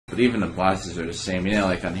even the bosses are the same. You know,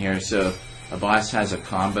 like on here, so a boss has a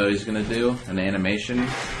combo he's gonna do, an animation.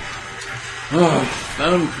 Oh,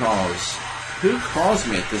 phone calls. Who calls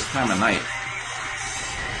me at this time of night?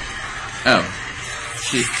 Oh,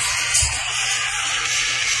 she.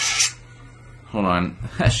 Hold on,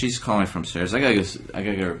 she's calling from stairs. I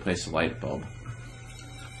gotta go replace the light bulb.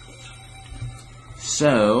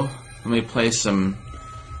 So let me play some.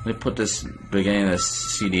 Let me put this beginning of this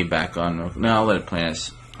CD back on. No, I'll let it play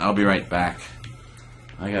this. I'll be right back.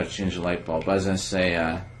 I gotta change the light bulb. I was gonna say,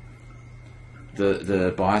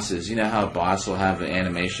 the bosses. You know how a boss will have the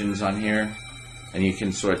animations on here, and you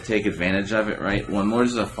can sort of take advantage of it, right? When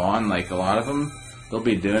Lords of the Fallen, like a lot of them, they'll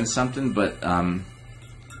be doing something, but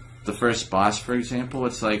the first boss, for example,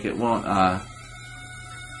 it's like it won't.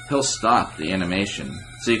 He'll stop the animation,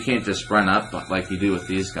 so you can't just run up like you do with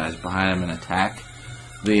these guys behind him and attack.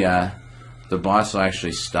 The boss will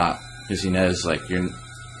actually stop because he knows like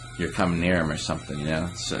you're coming near him or something, you know.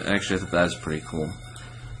 So actually, I thought that was pretty cool.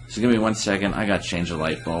 So give me 1 second. I gotta change the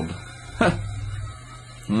light bulb.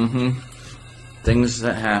 Things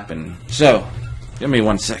that happen. So give me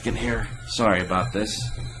 1 second here. Sorry about this.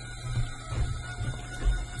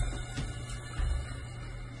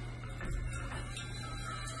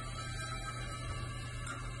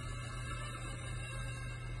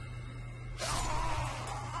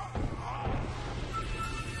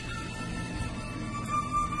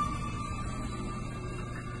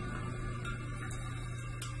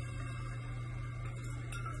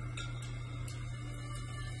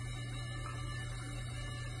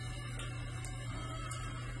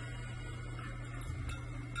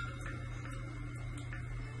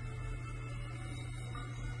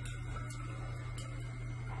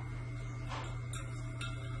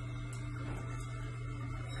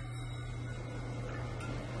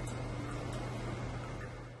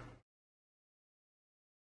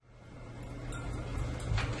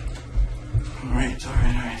 Alright.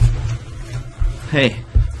 Hey.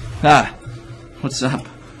 What's up?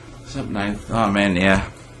 What's up, Ninth? Oh, man, yeah.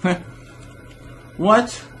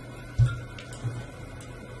 What?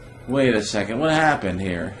 Wait a second, what happened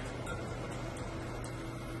here?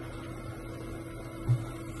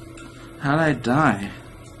 How'd I die?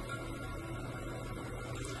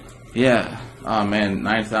 Yeah. Oh, man,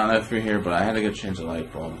 Ninth, I don't know if you're here, but I had to go change the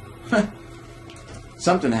light bulb.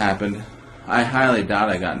 Something happened. I highly doubt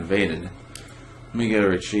I got invaded. Let me go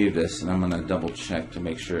retrieve this, and I'm going to double check to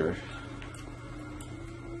make sure.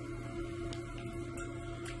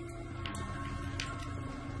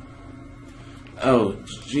 Oh,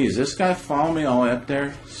 geez, this guy followed me all the way up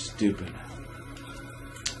there? Stupid.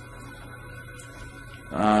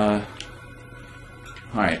 Alright.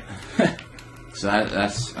 So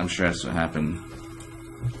that's, I'm sure that's what happened.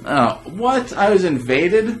 Oh, what? I was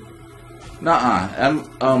invaded? Nuh-uh.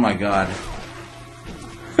 Oh my god.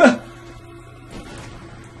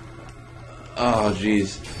 Oh,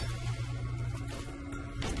 jeez.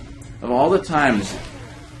 Of all the times...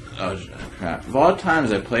 Oh, crap. Of all the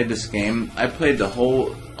times I played this game, I played the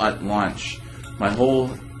whole... At launch. The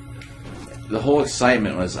whole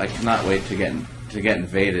excitement was, I cannot wait to get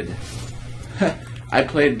invaded. I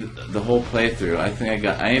played the whole playthrough. I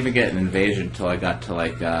didn't even get an invasion until I got to,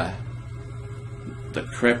 like, the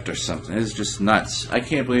crypt or something. It was just nuts. I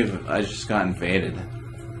can't believe I just got invaded.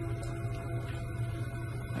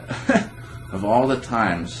 Of all the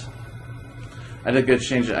times, I had to go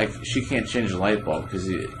change it. She can't change the light bulb because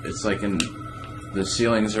it's like the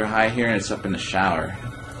ceilings are high here and it's up in the shower.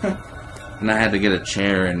 And I had to get a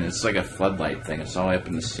chair, and it's like a floodlight thing. It's all the way up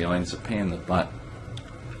in the ceiling. It's a pain in the butt.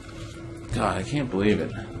 God, I can't believe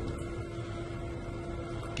it.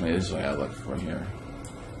 Wait, this is what I look for here.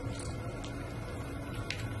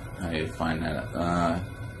 How do you find that? I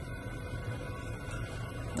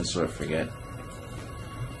sort of forget.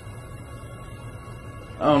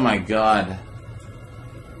 Oh my god.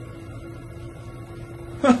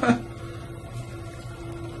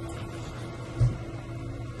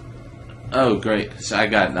 Oh great, so I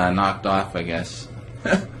got knocked off, I guess.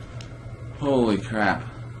 Holy crap.